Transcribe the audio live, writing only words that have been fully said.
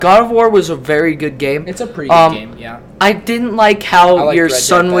God of War was a very good game. It's a pretty good game, yeah. I didn't like how your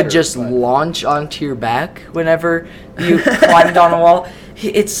son would just but... launch onto your back whenever you climbed on a wall.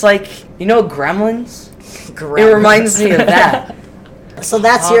 It's like, Gremlins? It reminds me of that. So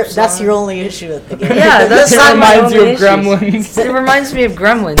that's your only issue with the game. Yeah, that's not my only issue. Gremlins. It reminds me of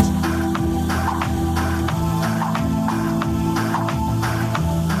Gremlins.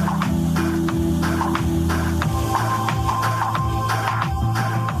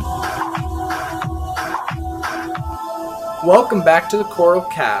 Welcome back to the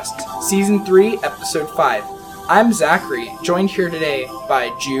CoralCast, Season 3, Episode 5. I'm Zachary, joined here today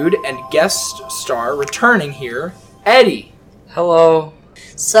by Jude, and guest star returning here, Eddie. Hello.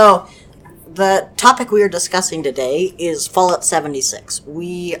 So, the topic we are discussing today is Fallout 76.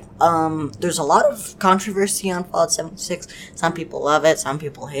 There's a lot of controversy on Fallout 76. Some people love it, some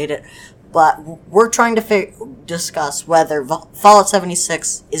people hate it. But we're trying to discuss whether Fallout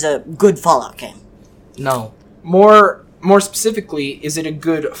 76 is a good Fallout game. No. More specifically, is it a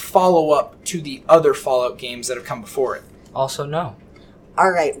good follow-up to the other Fallout games that have come before it? Also, no.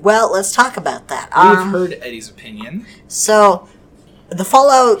 Alright, well, let's talk about that. We've heard Eddie's opinion. So, the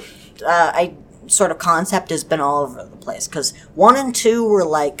Fallout sort of concept has been all over the place, because 1 and 2 were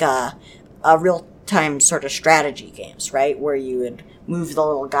like a real-time sort of strategy games, right? Where you would move the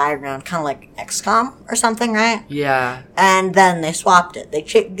little guy around, kind of like XCOM or something, right? Yeah. And then they swapped it. They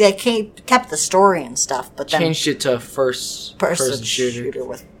kept the story and stuff, but then changed it to first-person shooter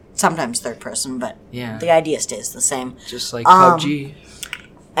with sometimes third person, but yeah, the idea stays the same. Just like PUBG.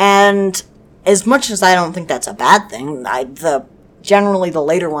 And as much as I don't think that's a bad thing, generally the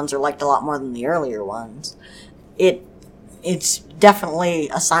later ones are liked a lot more than the earlier ones. It's definitely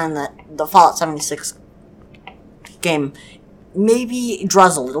a sign that the Fallout 76 game maybe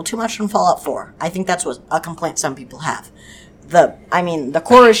draws a little too much from Fallout 4. I think that's a complaint some people have. The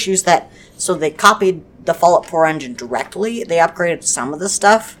core issue is that, so they copied the Fallout 4 engine directly, they upgraded some of the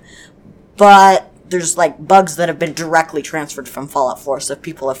stuff, but there's like bugs that have been directly transferred from Fallout 4, so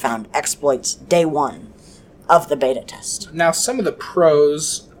people have found exploits day one of the beta test. Now, some of the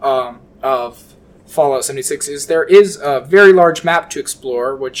pros of Fallout 76 is there is a very large map to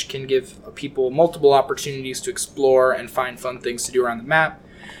explore, which can give people multiple opportunities to explore and find fun things to do around the map.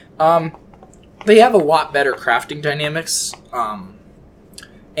 They have a lot better crafting dynamics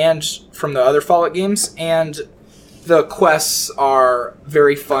and from the other Fallout games, and the quests are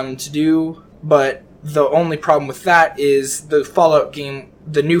very fun to do, but the only problem with that is the Fallout game,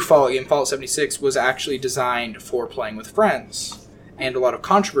 the new Fallout game, Fallout 76, was actually designed for playing with friends. And a lot of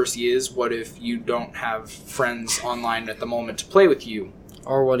controversy is, what if you don't have friends online at the moment to play with you?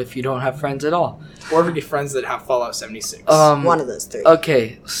 Or what if you don't have friends at all? Or if you get friends that have Fallout 76. One of those three.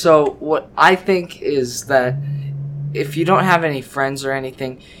 Okay, so what I think is that if you don't have any friends or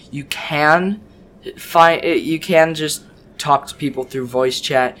anything, you can just talk to people through voice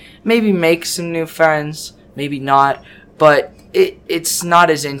chat. Maybe make some new friends, maybe not. But it's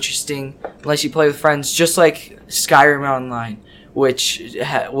not as interesting unless you play with friends, just like Skyrim Online, which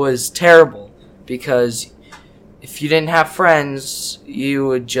was terrible, because if you didn't have friends, you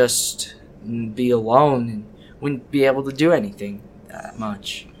would just be alone and wouldn't be able to do anything that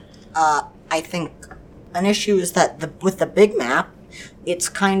much. I think an issue is that with the big map, it's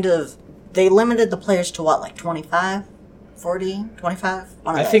kind of, they limited the players to what, like 25, 40, 25?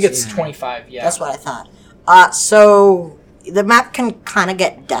 I think it's 25, yeah. That's what I thought. So the map can kind of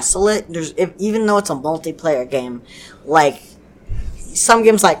get desolate. Even though it's a multiplayer game, like some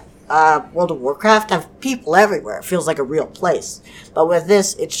games like World of Warcraft have people everywhere. It feels like a real place. But with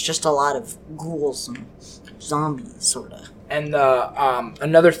this, it's just a lot of ghouls and zombies, sort of. And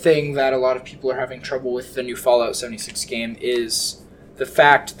another thing that a lot of people are having trouble with the new Fallout 76 game is the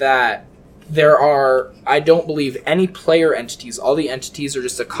fact that there are, I don't believe, any player entities. All the entities are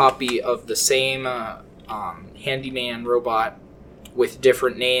just a copy of the same handyman robot with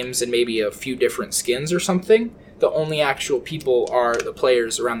different names and maybe a few different skins or something. The only actual people are the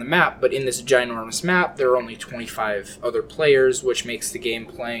players around the map, but in this ginormous map, there are only 25 other players, which makes the game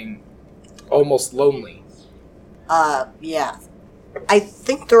playing almost lonely. Yeah. I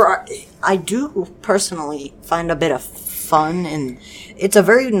think I do personally find a bit of fun, and it's a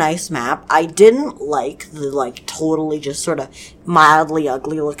very nice map. I didn't like the, totally just sort of mildly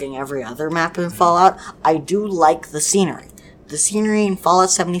ugly looking every other map in Fallout. I do like the scenery. The scenery in Fallout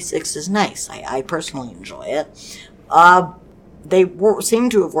 76 is nice. I personally enjoy it. They seem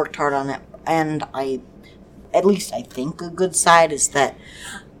to have worked hard on it, and at least I think a good side is that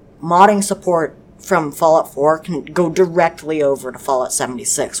modding support from Fallout 4 can go directly over to Fallout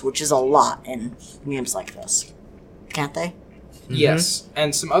 76, which is a lot in games like this. Can't they? Yes,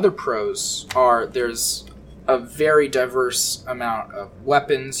 and some other pros are there's a very diverse amount of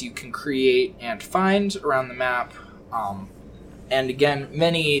weapons you can create and find around the map. And again,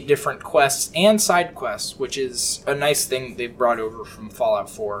 many different quests and side quests, which is a nice thing they've brought over from Fallout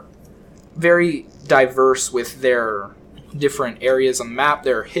 4. Very diverse with their different areas on the map.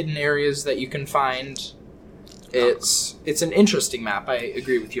 There are hidden areas that you can find. It's an interesting map. I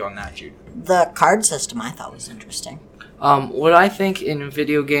agree with you on that, Jude. The card system I thought was interesting. What I think in a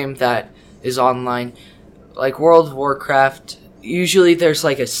video game that is online, like World of Warcraft, usually there's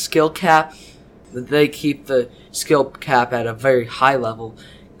like a skill cap. They keep the skill cap at a very high level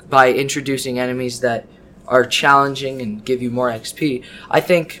by introducing enemies that are challenging and give you more XP. I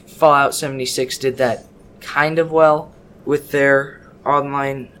think Fallout 76 did that kind of well with their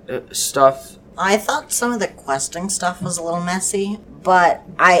online stuff. I thought some of the questing stuff was a little messy, but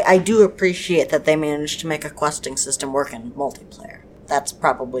I do appreciate that they managed to make a questing system work in multiplayer. That's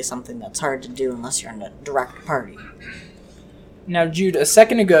probably something that's hard to do unless you're in a direct party. Now, Jude, a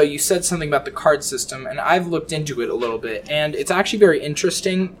second ago you said something about the card system, and I've looked into it a little bit, and it's actually very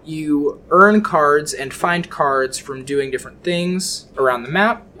interesting. You earn cards and find cards from doing different things around the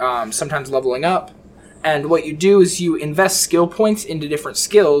map, sometimes leveling up, and what you do is you invest skill points into different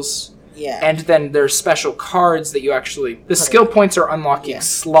skills, and then there's special cards that you actually... The skill points are unlocking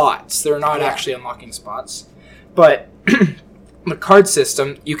slots. They're not actually unlocking spots. But the card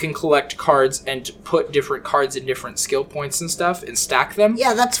system, you can collect cards and put different cards in different skill points and stuff and stack them.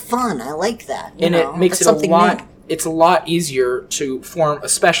 Yeah, that's fun. I like that. It makes it a lot... New. It's a lot easier to form a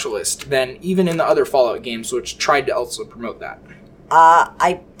specialist than even in the other Fallout games, which tried to also promote that.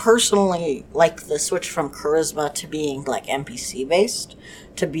 I personally like the switch from charisma to being like NPC-based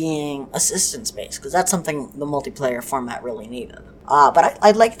to being assistance-based, because that's something the multiplayer format really needed. But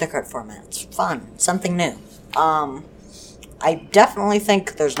I like the card format. It's fun. It's something new. I definitely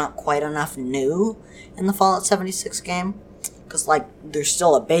think there's not quite enough new in the Fallout 76 game, because like there's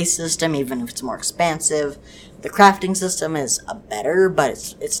still a base system, even if it's more expansive. The crafting system is better, but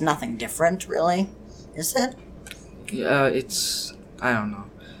it's nothing different, really. Is it? Yeah, it's... I don't know.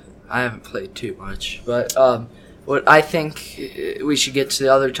 I haven't played too much, but what I think we should get to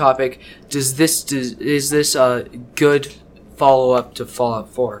the other topic. Is this a good follow-up to Fallout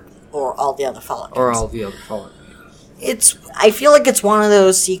 4? Or all the other Fallout games? Or all the other Fallout. I feel like it's one of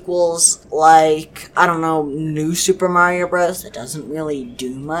those sequels, like, I don't know, New Super Mario Bros. That doesn't really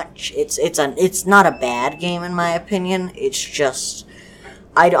do much. It's not a bad game in my opinion. It's just,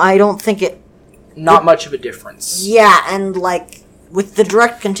 I don't think it... Not much of a difference. Yeah, and like, with the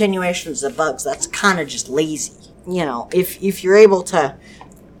direct continuations of bugs, that's kind of just lazy. You know, if you're able to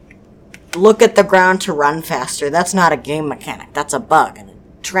look at the ground to run faster, that's not a game mechanic. That's a bug, and it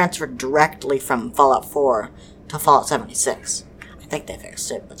transferred directly from Fallout 4 to Fallout 76. I think they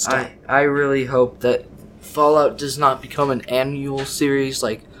fixed it, but still. I really hope that Fallout does not become an annual series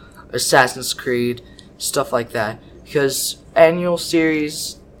like Assassin's Creed, stuff like that. Because annual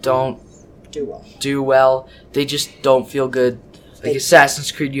series don't do well. They just don't feel good. Like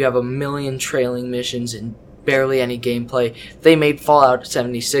Assassin's Creed, you have a million trailing missions and barely any gameplay. If they made Fallout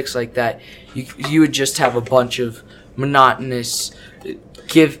 76 like that, you would just have a bunch of monotonous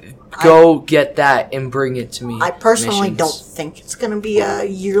get that and bring it to me. I personally missions. don't think it's going to be a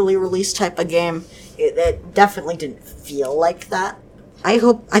yearly release type of game. It definitely didn't feel like that. I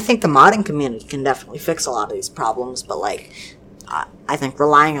think the modding community can definitely fix a lot of these problems, but like, I think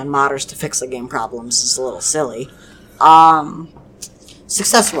relying on modders to fix the game problems is a little silly.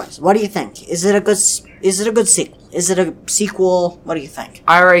 Success-wise, what do you think? Is it a good sequel? Is it a sequel? What do you think?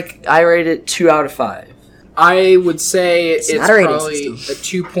 I rate it 2 out of 5. I would say it's probably a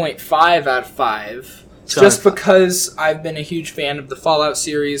 2.5 out of 5. Just because I've been a huge fan of the Fallout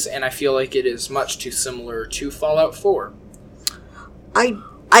series, and I feel like it is much too similar to Fallout 4.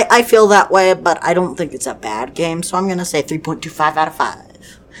 I feel that way, but I don't think it's a bad game, so I'm going to say 3.25 out of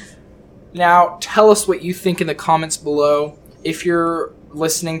 5. Now, tell us what you think in the comments below. If you're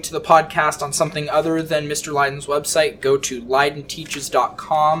listening to the podcast on something other than Mr. Leiden's website, go to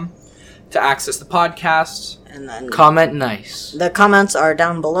leidenteaches.com to access the podcast. And then comment nice. The comments are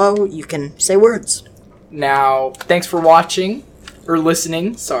down below. You can say words. Now, thanks for watching, or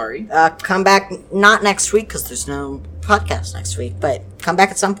listening, sorry. Come back, not next week, because there's no podcast next week, but come back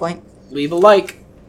at some point. Leave a like.